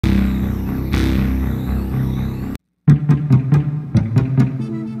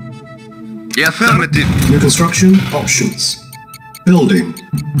Yes, affirmative. New construction options. Building.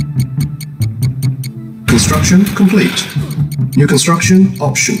 Construction complete. New construction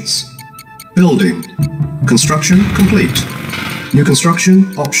options. Building. Construction complete. New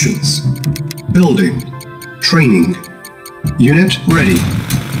construction options. Building. Training. Unit ready.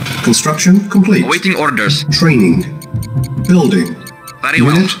 Construction complete. Awaiting orders. Training. Building. Very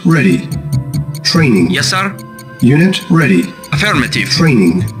well. Unit ready. Training. Yes, sir. Unit ready. Affirmative.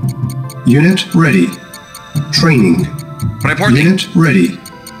 Training. Unit ready. Training. Reporting. Unit ready.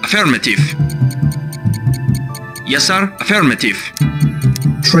 Affirmative. Yes, sir. Affirmative.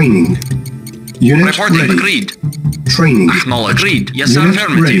 Training. Unit Reporting. ready. Agreed. Training. Acknowledged. Agreed. Yes, sir. Unit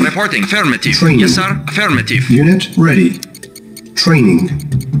Affirmative. ready. Reporting. Affirmative. Training. Yes, sir. Affirmative. Unit ready. Training.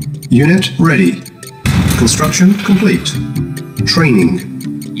 Unit ready. Construction complete. Training.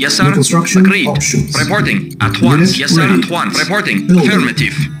 Yes, sir. New construction Agreed. options. Reporting. At once. Unit Yes, sir. ready. At once. Reporting. Building.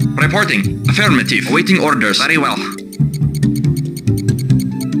 Affirmative. Reporting. Affirmative. Awaiting orders. Very well.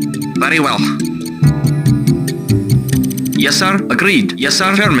 Very well. Yes, sir. Agreed. Yes,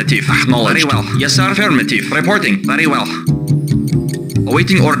 sir. Affirmative. Acknowledged. Very well. Yes, sir. Affirmative. Reporting. Very well.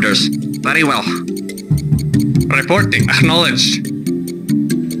 Awaiting orders. Very well. Reporting. Acknowledged.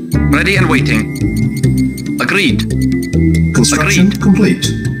 Ready and waiting. Agreed. Construction Agreed. complete.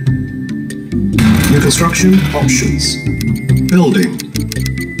 New construction options. Building.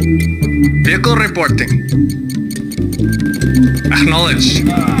 Vehicle reporting. Acknowledged.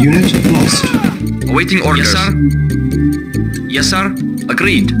 Unit lost. Awaiting orders. Yes, sir. Yes, sir.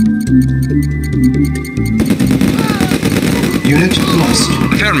 Agreed. Unit lost.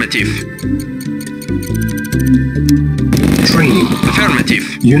 Affirmative. Training. Affirmative.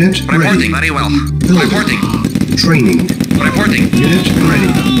 Unit ready. Reporting. Very well. Building. Reporting. Training. Reporting. Unit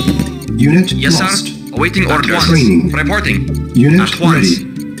ready. Unit Yes, lost. sir. Awaiting At orders. once. Training. Reporting. Unit At once.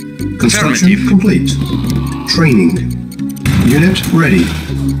 ready. Construction Affirmative. complete. Training. Unit ready.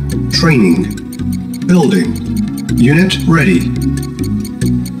 Training. Building. Unit ready.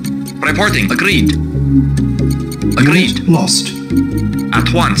 Reporting. Agreed. Agreed. Unit lost.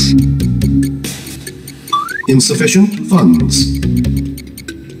 At once. Insufficient funds.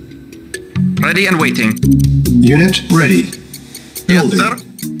 Ready and waiting. Unit ready. Yes, Building. sir.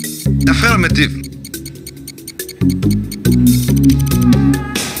 Affirmative.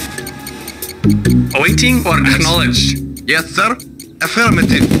 Awaiting or acknowledged. Yes, sir.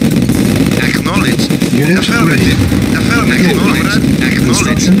 Affirmative. Acknowledged. Unit Affirmative. Affirmative. Acknowledged. Acknowledged.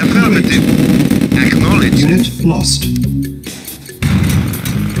 Construction Affirmative. Acknowledged. Unit lost.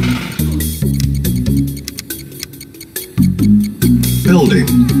 Building.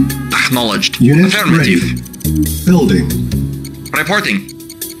 Acknowledged. Unit Affirmative. ready. Building. Reporting.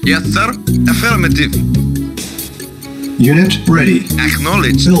 Yes, sir. Affirmative. Unit ready.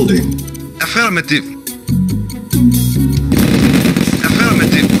 Acknowledged. Building. Affirmative.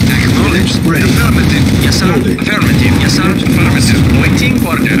 Affirmative. Acknowledged. Ready. Affirmative. Yes, sir. Building. Affirmative. Yes, sir. Affirmative. Waiting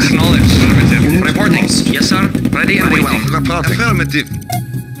order. Acknowledged. Affirmative. Unit Reporting. lost. Yes, sir. Ready and Very waiting. well. Affirmative.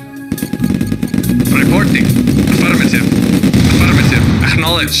 Reporting. Affirmative. Affirmative.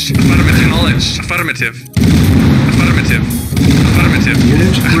 Acknowledged. Affirmative. Acknowledged. Affirmative. Affirmative. Affirmative.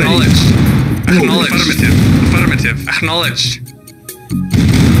 Unit ready. Acknowledged. Building. Acknowledged. Affirmative. Affirmative. Acknowledged.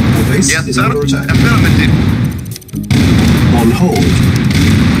 Our base Yes, is sir. under attack. Affirmative. On hold.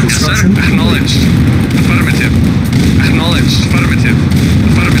 Yes, sir. Construction Acknowledged. Affirmative. Acknowledged. Affirmative.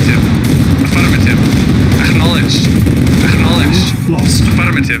 Affirmative. Affirmative. Acknowledged. Acknowledged. lost.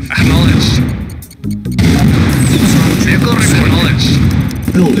 Affirmative. Acknowledged. Vehicle acknowledged.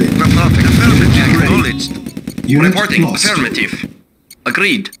 Building. Affirmative. Ready. Acknowledged. Unit Reporting. lost. Affirmative.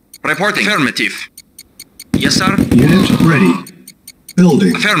 Agreed. Reporting. Affirmative. Yes, sir. Unit ready.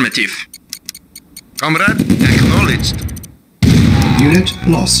 Building. Affirmative. Comrade. Acknowledged. Unit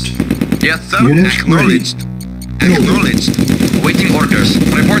lost. Yes, sir. Unit Acknowledged. Building. Acknowledged. Waiting orders.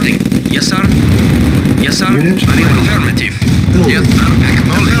 Reporting. Yes, sir. Yes, sir. Unit Very well. ready. Affirmative. Building. Yes, sir.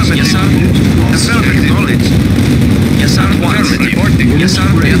 Acknowledged. Yes, sir. Unit lost. Acknowledged. Yes, sir. Affirmative. Reporting. Yes, sir.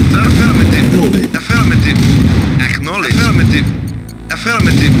 Unit Yes, sir. Affirmative. Building. Affirmative. Acknowledged. Affirmative.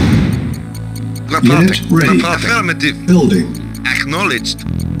 Affirmative. Unit ready. Affirmative. Building. Acknowledged.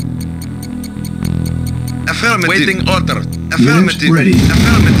 Affirmative. Waiting order. Unit Affirmative. ready.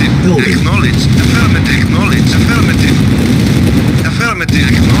 Affirmative. Building. Acknowledged. Affirmative. Acknowledged. Affirmative. Affirmative.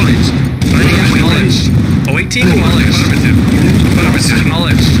 Acknowledged. Ready and acknowledged. Awaiting acknowledged. Affirmative. Unit Affirmative.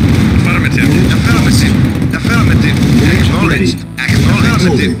 Acknowledged. Affirmative. Unit Affirmative. Affirmative. Unit Acknowledged. ready. Acknowledged.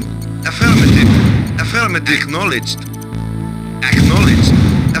 Building. Affirmative. Affirmative. Acknowledged. Acknowledged.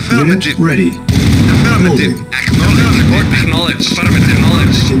 Unit Affirmative. ready. Affirmative. Affirmative. Building. Acknowledged. Affirmative.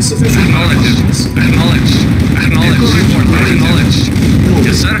 Acknowledged. Insufficient Acknowledged. funds. Acknowledged. Acknowledged. Report. Acknowledged.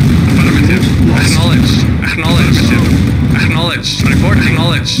 Yes, sir. Affirmative. Acknowledged. Acknowledged. Acknowledged. Report.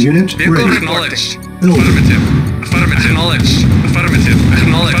 Acknowledged. Unit Vehicle ready. acknowledged. Building. Affirmative. Affirmative. Acknowledged. Affirmative.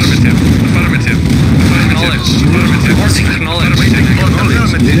 Acknowledged. Affirmative. Affirmative. Acknowledged. Affirmative. Reporting. Acknowledged.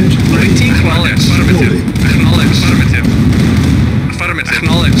 Unit ready. Waiting. Acknowledged. Affirmative. Building. Acknowledged. Affirmative. Affirmative.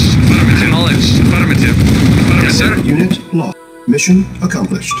 Acknowledged. Affirmative. Acknowledged. Affirmative. Affirmative. Yes, sir. Unit lost. Mission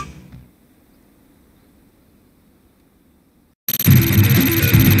accomplished.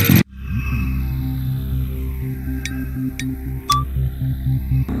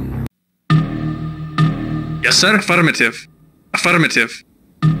 Yes, sir. Affirmative. Affirmative.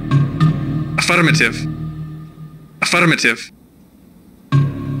 Affirmative. Affirmative.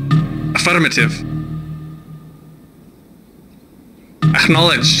 Affirmative.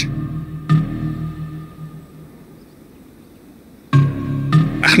 Acknowledged.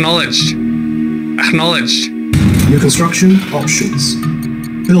 Acknowledged. Acknowledged. New construction options.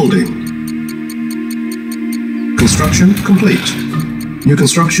 Building. Construction complete. New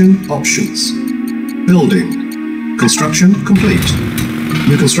construction options. Building. Construction complete.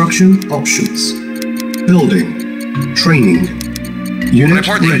 New construction options. Building. Training. Unit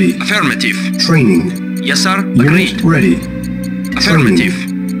Reporting. ready. Affirmative. Training. Yes, sir. Unit Agreed. ready. Affirmative.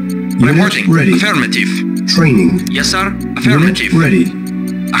 Reporting. Unit ready. Affirmative. Training. Yes, sir. Unit Affirmative. ready.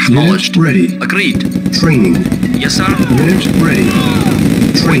 Acknowledged. Unit ready. Agreed. Training. Yes, sir. Unit ready.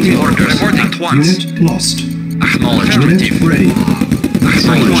 Waiting Training. orders. Reporting at once. Unit lost. Acknowledged. Unit Affirmative. ready.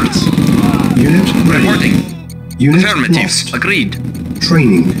 Acknowledged. Unit ready. Reporting. Unit Affirmative. lost. Agreed.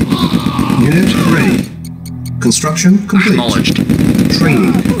 Training. Unit ready. Construction complete. Acknowledged.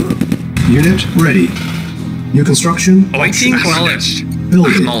 Training. Unit ready. New construction Awaiting. options. Acknowledged.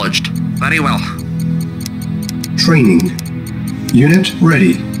 Building. Acknowledged. Very well. Training. Unit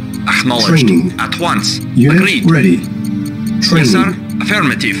ready. Acknowledged. Training. At once. Unit Agreed. ready. Training. Yes, sir.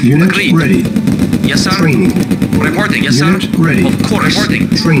 Affirmative. Unit Agreed. ready. Yes, sir. Training. Reporting. Yes, Unit sir. ready. Of course. Reporting.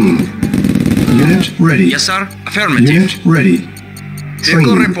 Training. Unit ready. Yes, sir. Affirmative. Unit ready. Vehicle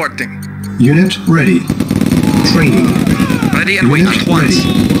Training. reporting. Unit ready. Training. Ready and wait Unit at once.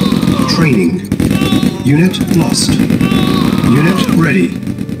 ready. Training. Unit lost. Unit ready.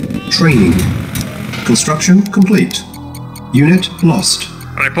 Training. Construction complete. Unit lost.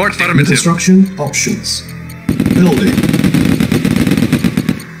 Report New affirmative. construction options. Building.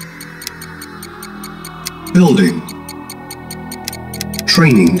 Building.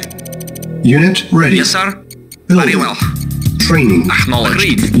 Training. Unit ready. Yes, sir. Building. Very well. Training. Acknowledged.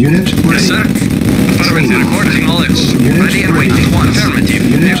 Unit Yes, ready. sir. Affirmative. Report acknowledged. Unit Ready and wait ready. at once. Affirmative.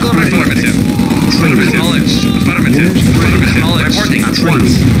 Unit Vehicle ready. affirmative. Training. Acknowledged. Affirmative. Unit ready. Acknowledged. Reporting at Training.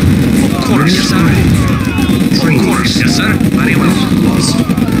 once. Of course. Unit Yes, sir. ready. Of Training. course. Yes, sir. Very well. Lost.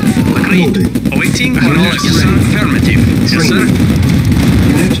 Agreed. Building. Awaiting. Unit Acknowledged. Yes, sir. ready. Affirmative. Yes, sir. Training.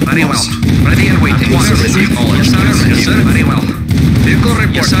 Unit Very well. lost. Ready and waiting. Affirmative. Yes, sir. Yes, sir. Very well. Vehicle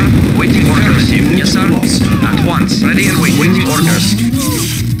reporting. Yes, sir. Waiting orders. Yes, sir. Lost. At once. Ready and waiting orders.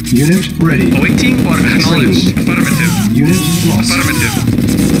 Unit ready. Awaiting or acknowledged. Affirmative. Unit lost. Affirmative.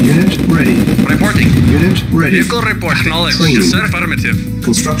 Unit ready. Reporting. Unit ready. Vehicle report. Acknowledged. Training. Yes, sir. Affirmative.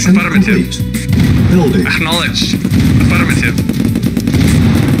 Construction Affirmative. complete. Building. Acknowledged. Affirmative.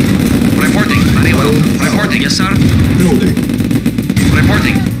 Reporting. Very well. Reporting. Yes, sir. Building.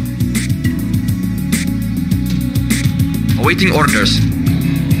 Reporting. Awaiting orders.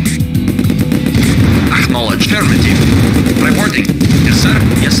 Acknowledged. Affirmative. Reporting. Yes, sir.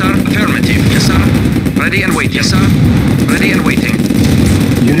 Yes, sir. Affirmative. Yes, sir. Ready and wait. Yes, sir. Ready and waiting.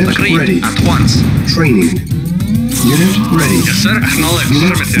 Unit Agreed. ready. At once. Training. Unit ready. Yes, sir. Acknowledged.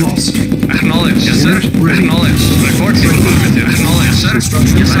 Unit Affirmative. lost. Acknowledged. Yes, sir. Unit ready. Acknowledged. Reporting. Affirmative. Acknowledged, sir.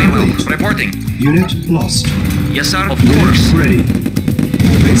 Construction Yes, very well. complete. Reporting. Unit lost. Yes, sir. Of Unit course. ready.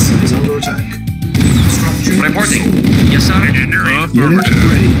 Base is under attack. Structure Reporting. sold. Yes, sir. Unit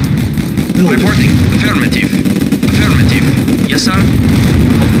ready. Building. Reporting. Affirmative. Affirmative. Yes, sir.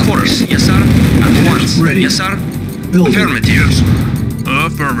 Of course. Yes, sir. At Unit once. ready. Yes, sir. Building. Affirmative.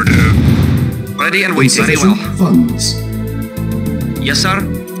 Affirmative. Ready and waiting. Very well. Insufficient funds. Yes, sir.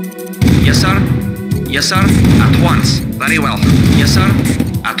 Yes, sir. Yes, sir. At once. Very well. Yes, sir.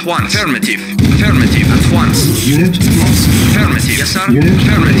 At once. Affirmative. Affirmative. At once. Unit lost. Affirmative. Yes, sir. Unit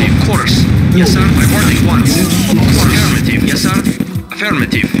Affirmative. Of course. Yes, sir. Reporting once. Unit Of lost. course. Affirmative. Yes, sir.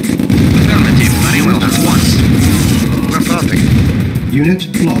 Affirmative. Affirmative. Very well. At once. Reporting. Unit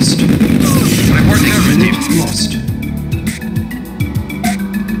lost. Reporting. Affirmative. Unit lost.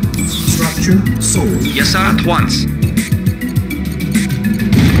 Structure sold. Yes, sir. At once.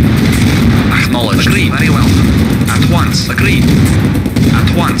 Acknowledged. Agreed. Very well. At once. Agreed. At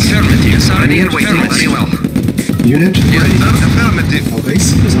once. Affirmative. Yes, sir. Ready and waiting. Very well. Unit ready. Affirmative. Our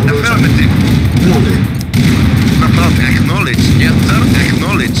base is under attack. Affirmative. Building. Acknowledged. Yes, sir.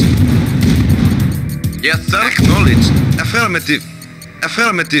 Acknowledged. Yes, sir. Acknowledged. Affirmative.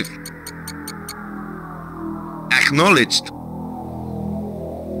 Affirmative. Acknowledged.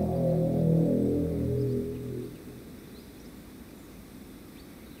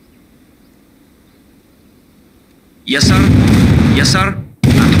 Yes, sir. Yes, sir.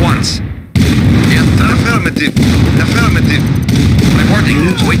 At once. Yes, sir. Affirmative. Affirmative. Reporting.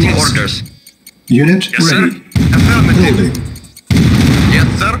 Unit Waiting lost. orders. Unit Yes, sir. ready. Affirmative. Building. Yes,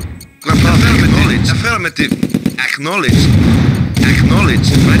 sir. Acknowledged. Affirmative. Acknowledged.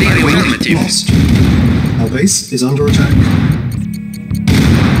 Acknowledged. Ready and Very well. affirmative. Lost. Our base is under attack.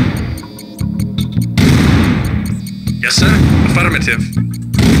 Yes, sir. Affirmative.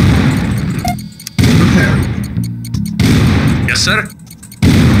 Preparing. Yes, sir.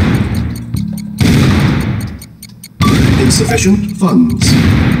 Insufficient funds.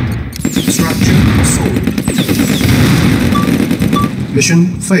 Structure sold.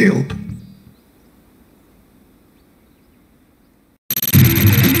 Mission failed.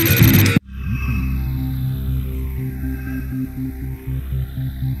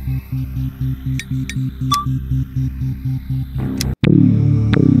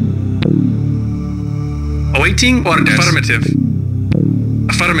 Awaiting orders. Affirmative.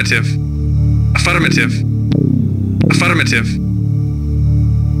 Affirmative. Affirmative. Affirmative.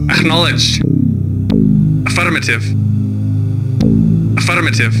 Acknowledged. Affirmative.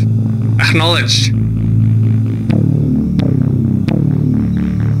 Affirmative. Acknowledged.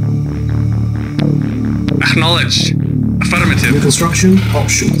 Acknowledged. New Affirmative. construction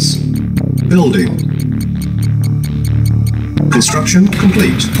options. Building. Construction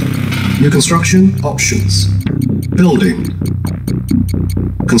complete. New construction options. Building.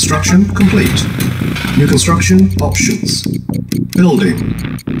 Construction complete. New construction options. Building.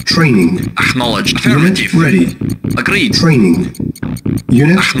 Training. Acknowledged. Unit Affirmative. ready. Agreed. Training.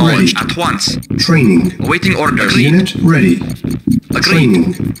 Unit ready. Acknowledged. At once. Training. Awaiting orders. Unit ready. Agreed.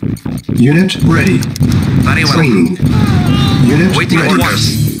 Training. Unit ready. Very well. Training. Unit Awaiting ready. orders.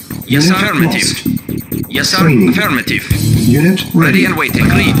 Yes, Unit affirmative. lost. Yes, sir. Training. Affirmative. Unit ready. Ready and waiting.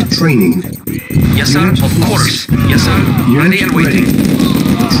 Agreed. Training. Yes, sir. Unit Of lost. course. Yes, sir. Unit Ready and waiting.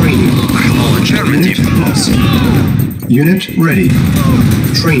 Training. Acknowledged. Unit Affirmative. lost. Unit ready.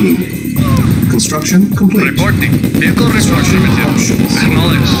 Training. Construction complete. Reporting. Vehicle Construction affirmative. options.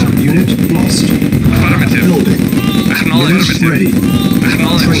 Acknowledged. Unit lost. Affirmative. Building. Acknowledged. Unit ready.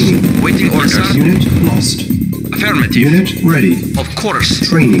 Acknowledged. Training. Waiting Yes, orders. sir. Unit lost. Affirmative. Unit ready. Of course.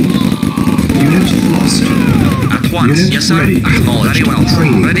 Training. Unit lost. At once. Unit Yes, sir. ready. Acknowledged. Very well.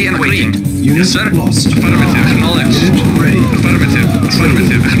 Training. Ready and waiting. Unit Yes, sir. lost. Affirmative. Acknowledged. Unit ready. Affirmative.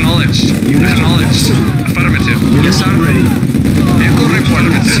 Affirmative. Acknowledged. Unit Acknowledged. lost. Affirmative. Unit Yes, sir. ready. Vehicle report.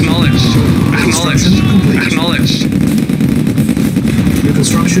 Acknowledged. Acknowledged. Construction complete. Acknowledged. New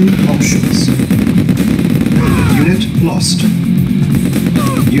construction options. Unit lost.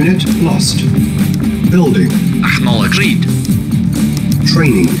 Unit lost. Building. Acknowledged. Agreed.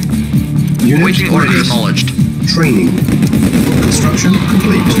 Training. Unit Waiting order. ready. Acknowledged. Training. Construction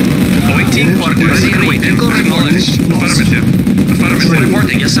complete. Awaiting Unit orders. ready. Ready and waiting. Vehicle acknowledged. Unit lost. Affirmative. Affirmative. Training.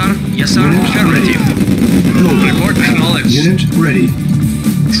 Reporting. Yes, sir. Yes, sir. Unit Affirmative. Building. Report acknowledged. Unit ready.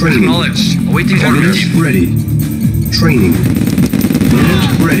 Training. Acknowledged. Awaiting Unit orders. ready. Training. Unit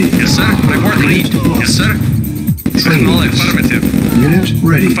ready. Yes, sir. Report read. Unit Yes, sir. Training. Acknowledged. Affirmative. Unit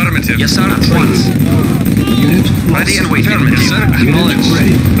ready. Affirmative. Yes, sir. At Training. once. Unit lost. Ready and waiting. Yes, sir. Acknowledged. Unit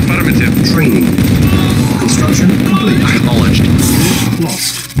ready. Affirmative. Training. Construction complete. Acknowledged. Unit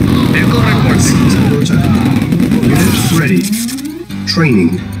lost. Vehicle reporting. Is under attack. Unit ready. Training.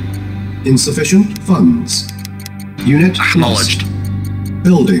 Insufficient funds. Unit Acknowledged. lost.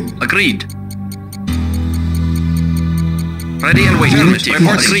 Building. Agreed. Ready and waiting. Affirmative.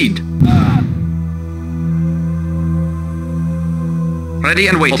 Report Yes. agreed. Ready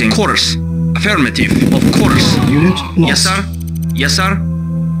and waiting. Of course. Affirmative. Of course. Unit lost. Yes, sir. Yes, sir.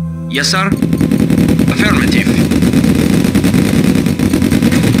 Yes, sir. Affirmative.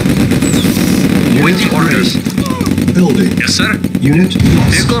 Unit Waiting orders. ready. Building. Yes, sir. Unit lost.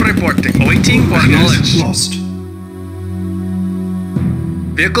 Vehicle reporting. Awaiting Unit acknowledged. lost.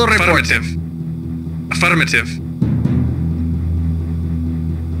 Vehicle reporting. Affirmative.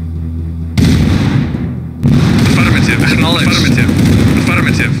 Affirmative. Acknowledged. Affirmative.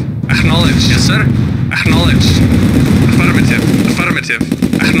 Affirmative. Acknowledged. Yes, sir. Acknowledged. Affirmative. Affirmative.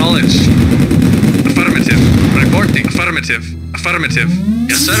 Acknowledged. Affirmative. Reporting. Affirmative. Affirmative.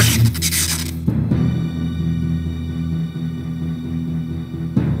 Yes, sir.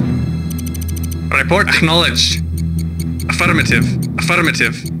 Report acknowledged. Affirmative.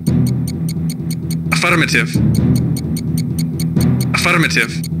 Affirmative. Affirmative.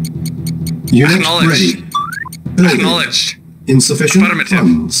 Affirmative. Unit Acknowledged. ready. Building. Acknowledged. Insufficient Affirmative.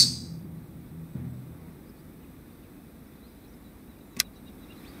 funds.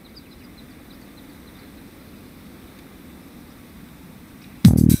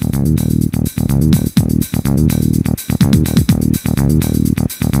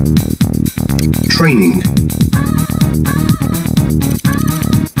 Training.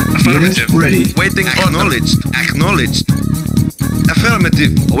 Affirmative. Unit ready. Waiting acknowledged. Acknowledged.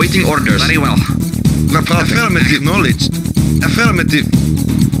 Affirmative. Awaiting orders. Very well. Affirmative. Acknowledged. Affirmative.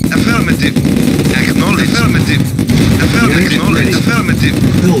 Affirmative. Acknowledged. Affirmative. Affirmative. Acknowledged. Affirmative.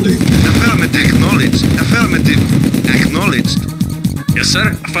 Building. Affirmative. Acknowledged. Affirmative. Acknowledged. Yes, sir.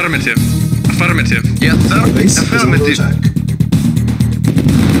 Affirmative. Affirmative. Yes, sir. Base is under Affirmative. attack.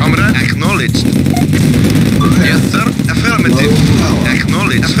 Comrade. Acknowledged. Prepare. Yes, sir. Affirmative. Low power.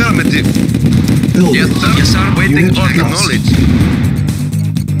 Acknowledged. Affirmative. Building. Yes, sir. Yes, sir. Waiting Unit order. lost. Acknowledged.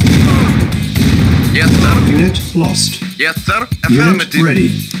 Yes, sir. Unit lost. Yes, sir. Unit Affirmative. ready.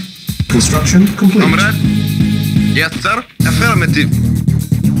 Construction complete. Comrade. Yes, sir. Affirmative.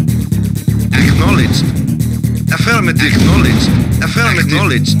 Acknowledged. Affirmative. Acknowledged. Affirmative.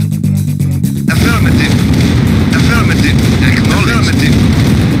 Affirmative. Affirmative. Acknowledged.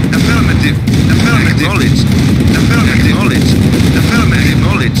 Affirmative. Affirmative. Acknowledged. Affirmative. Acknowledged. Affirmative.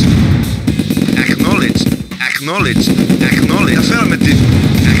 Acknowledged. Acknowledged. Acknowledged. Affirmative.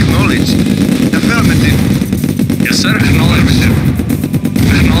 Acknowledged. Affirmative. Yes, sir. Acknowledged.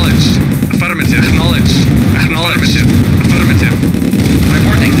 Acknowledged. Affirmative. Acknowledged. Acknowledged. Affirmative.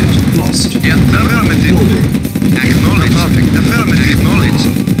 Reporting. Lost. Yes, sir. Affirmative. Building. Acknowledged. Affirmative. Acknowledged.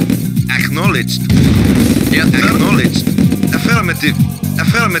 Acknowledged. Yes, sir. Acknowledged. Affirmative.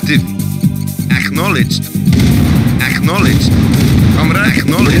 Affirmative. Acknowledged. Acknowledged. Comrade.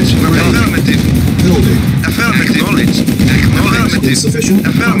 Acknowledged. Affirmative. Building. Affirmative. Acknowledged. Acknowledged. Insufficient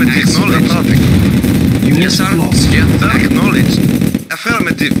Affirmative. funds. Acknowledged. Unit Yes, sir. lost. Yes, sir. Acknowledged.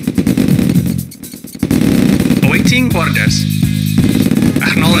 Affirmative. Awaiting orders.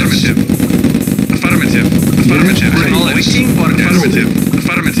 Acknowledged. Affirmative. Affirmative. Acknowledged. Awaiting orders. Affirmative.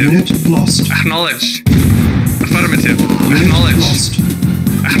 Affirmative. Unit lost. Acknowledged. Affirmative. Unit Acknowledged. lost.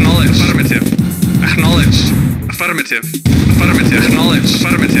 Acknowledged. Affirmative. Acknowledged. Affirmative. Affirmative. Acknowledged.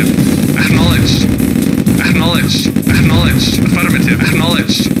 Affirmative. Acknowledged. Acknowledged. Acknowledged. Affirmative.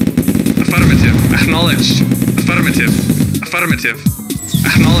 Acknowledged. Affirmative. Acknowledged. Affirmative. Affirmative.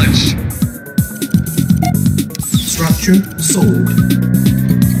 Acknowledged. Structure sold.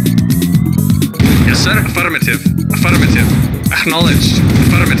 Yes, sir. Affirmative. Affirmative. Acknowledged.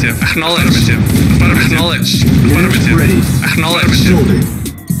 Affirmative. Acknowledged. Affirmative. Acknowledged. Unit Affirmative. ready. Acknowledged. Building.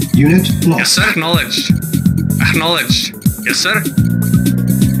 Unit Yes, lost. sir. Acknowledged. Acknowledged. Yes, sir.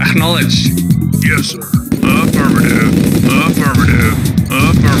 Acknowledged. Yes, sir. Affirmative. Affirmative.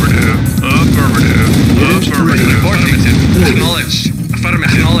 Affirmative. Affirmative. Unit ready. Affirmative. Affirmative. Acknowledged.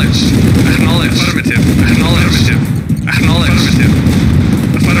 Affirmative. Acknowledged. Acknowledged. Affirmative. Acknowledged. Acknowledged.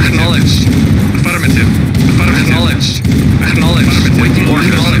 Acknowledged. Affirmative. Acknowledged. Acknowledged. Waiting order.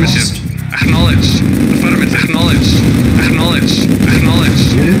 Acknowledged. Acknowledged. Affirmative. Acknowledged. Acknowledged. Acknowledged.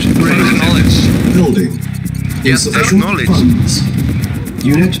 Unit ready. Acknowledged. Building. Yes, sir. Insufficient Acknowledged. funds.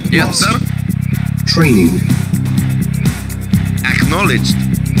 Unit Yes, lost. sir. Training. Acknowledged.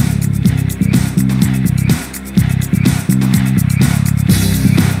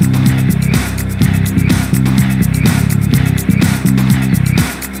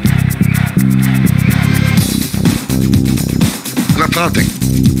 Reporting.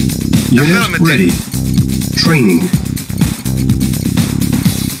 Unit Affirmative. ready. Training.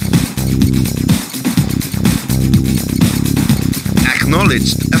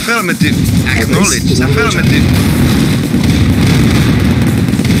 Acknowledged. Affirmative. Acknowledged. Base is under attack. Affirmative.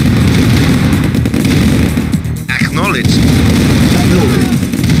 Acknowledged. Building.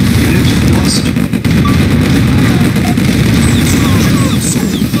 Unit lost.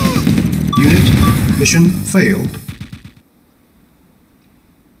 Unit mission failed.